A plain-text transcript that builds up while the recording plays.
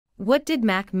What did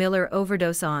Mac Miller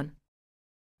overdose on?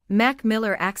 Mac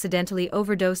Miller accidentally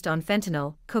overdosed on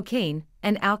fentanyl, cocaine,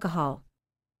 and alcohol.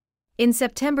 In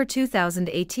September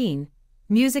 2018,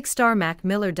 music star Mac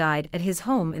Miller died at his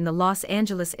home in the Los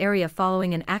Angeles area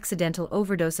following an accidental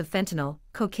overdose of fentanyl,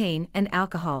 cocaine, and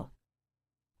alcohol.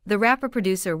 The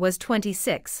rapper-producer was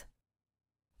 26.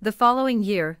 The following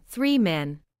year, 3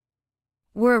 men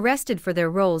were arrested for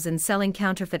their roles in selling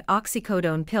counterfeit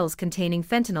oxycodone pills containing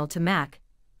fentanyl to Mac,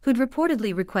 who'd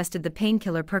reportedly requested the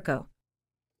painkiller Perco.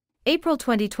 April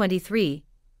 2023,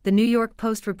 the New York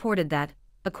Post reported that,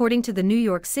 according to the New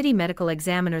York City Medical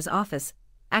Examiner's Office,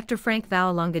 actor Frank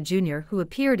Vallelonga Jr., who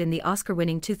appeared in the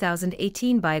Oscar-winning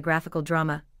 2018 biographical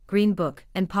drama, Green Book,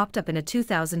 and popped up in a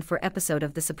 2004 episode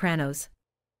of The Sopranos.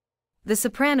 The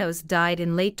Sopranos died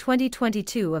in late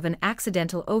 2022 of an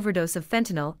accidental overdose of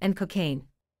fentanyl and cocaine.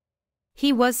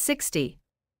 He was 60.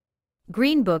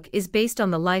 Green Book is based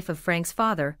on the life of Frank's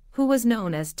father, who was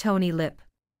known as Tony Lip.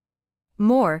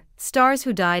 More, stars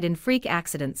who died in freak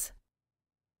accidents.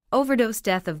 Overdose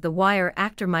death of The Wire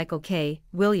actor Michael K.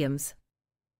 Williams.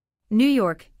 New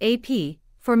York, AP,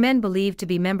 4 men believed to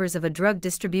be members of a drug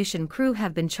distribution crew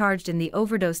have been charged in the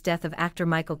overdose death of actor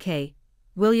Michael K.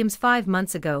 Williams 5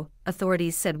 months ago,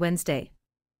 authorities said Wednesday.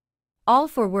 All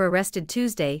 4 were arrested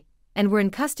Tuesday, and were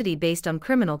in custody based on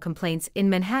criminal complaints in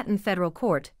Manhattan federal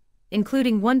court,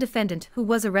 including one defendant who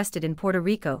was arrested in Puerto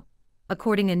Rico,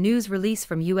 according to a news release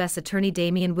from U.S. Attorney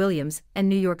Damian Williams and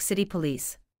New York City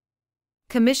Police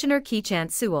Commissioner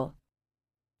Keechant Sewell.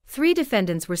 3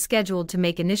 defendants were scheduled to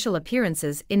make initial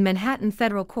appearances in Manhattan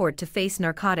federal court to face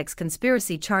narcotics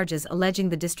conspiracy charges alleging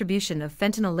the distribution of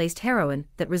fentanyl-laced heroin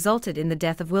that resulted in the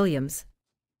death of Williams,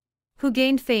 who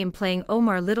gained fame playing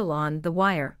Omar Little on The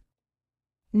Wire.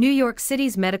 New York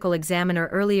City's medical examiner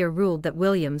earlier ruled that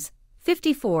Williams,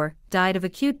 54, died of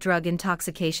acute drug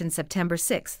intoxication September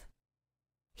 6.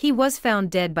 He was found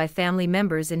dead by family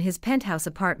members in his penthouse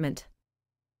apartment.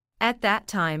 At that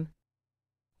time,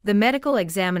 the medical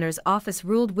examiner's office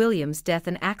ruled Williams' death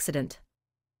an accident.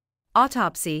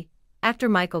 Autopsy: actor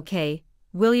Michael K.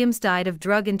 Williams died of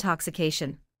drug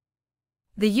intoxication.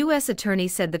 The U.S. attorney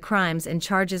said the crimes and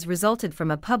charges resulted from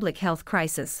a public health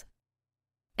crisis.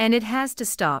 And it has to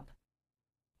stop.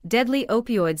 Deadly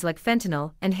opioids like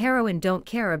fentanyl and heroin don't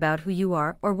care about who you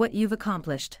are or what you've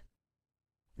accomplished.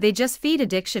 They just feed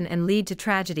addiction and lead to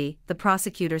tragedy, the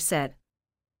prosecutor said.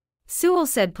 Sewell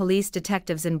said police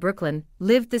detectives in Brooklyn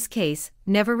lived this case,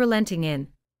 never relenting in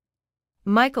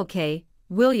Michael K.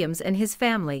 Williams and his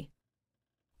family.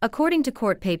 According to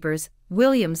court papers,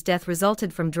 Williams' death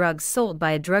resulted from drugs sold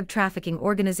by a drug trafficking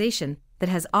organization that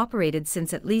has operated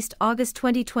since at least August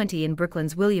 2020 in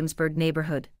Brooklyn's Williamsburg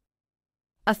neighborhood.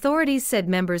 Authorities said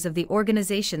members of the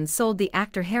organization sold the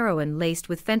actor heroin laced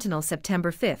with fentanyl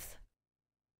September 5.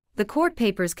 The court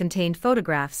papers contained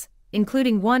photographs,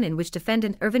 including one in which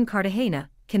defendant Irvin Cartagena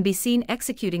can be seen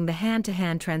executing the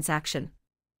hand-to-hand transaction.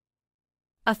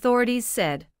 Authorities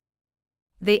said.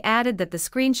 They added that the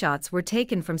screenshots were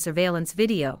taken from surveillance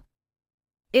video.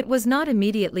 It was not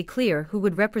immediately clear who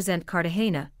would represent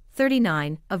Cartagena,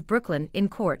 39, of Brooklyn, in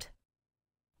court.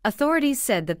 Authorities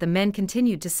said that the men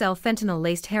continued to sell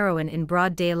fentanyl-laced heroin in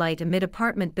broad daylight amid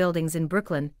apartment buildings in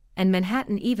Brooklyn and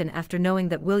Manhattan even after knowing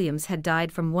that Williams had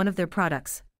died from one of their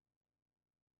products.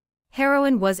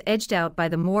 Heroin was edged out by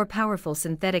the more powerful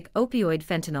synthetic opioid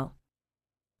fentanyl.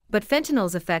 But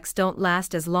fentanyl's effects don't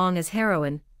last as long as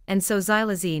heroin, and so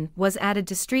xylazine was added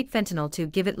to street fentanyl to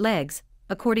give it legs,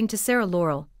 according to Sarah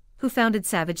Laurel, who founded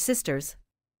Savage Sisters,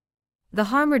 the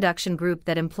harm reduction group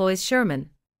that employs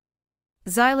Sherman.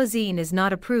 Xylazine is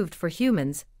not approved for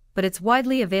humans, but it's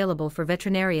widely available for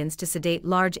veterinarians to sedate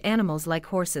large animals like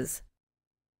horses.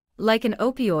 Like an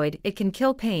opioid, it can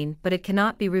kill pain, but it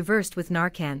cannot be reversed with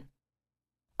Narcan,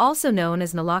 also known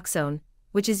as naloxone,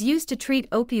 which is used to treat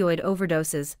opioid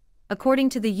overdoses, according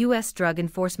to the U.S. Drug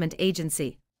Enforcement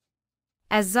Agency.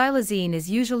 As xylazine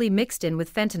is usually mixed in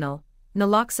with fentanyl,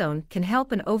 naloxone can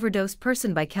help an overdosed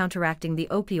person by counteracting the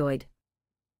opioid,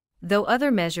 though other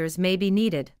measures may be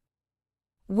needed.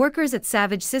 Workers at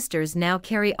Savage Sisters now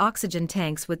carry oxygen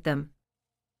tanks with them.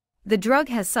 The drug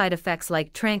has side effects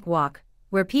like trank walk,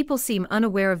 where people seem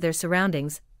unaware of their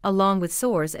surroundings, along with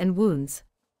sores and wounds.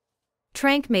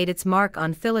 Trank made its mark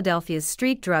on Philadelphia's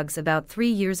street drugs about 3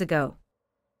 years ago.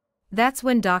 That's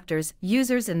when doctors,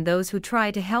 users and those who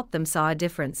try to help them saw a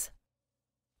difference.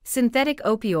 Synthetic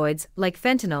opioids, like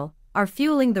fentanyl, are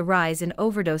fueling the rise in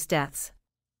overdose deaths.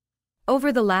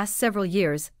 Over the last several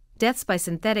years, deaths by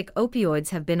synthetic opioids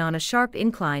have been on a sharp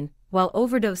incline, while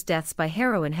overdose deaths by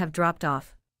heroin have dropped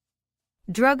off.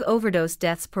 Drug overdose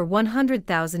deaths per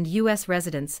 100,000 U.S.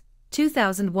 residents,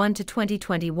 2001 to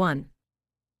 2021.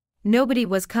 Nobody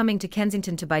was coming to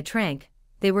Kensington to buy tranq,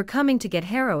 they were coming to get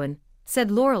heroin, said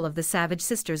Laurel of the Savage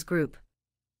Sisters group.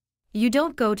 You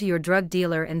don't go to your drug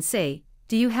dealer and say,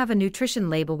 "Do you have a nutrition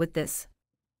label with this?"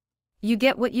 You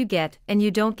get what you get and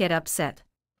you don't get upset.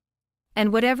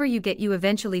 And whatever you get you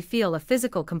eventually feel a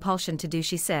physical compulsion to do,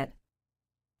 she said.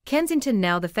 Kensington.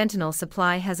 Now the fentanyl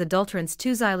supply has adulterants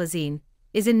 2-xylazine,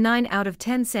 is in 9 out of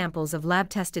 10 samples of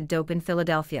lab-tested dope in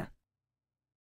Philadelphia.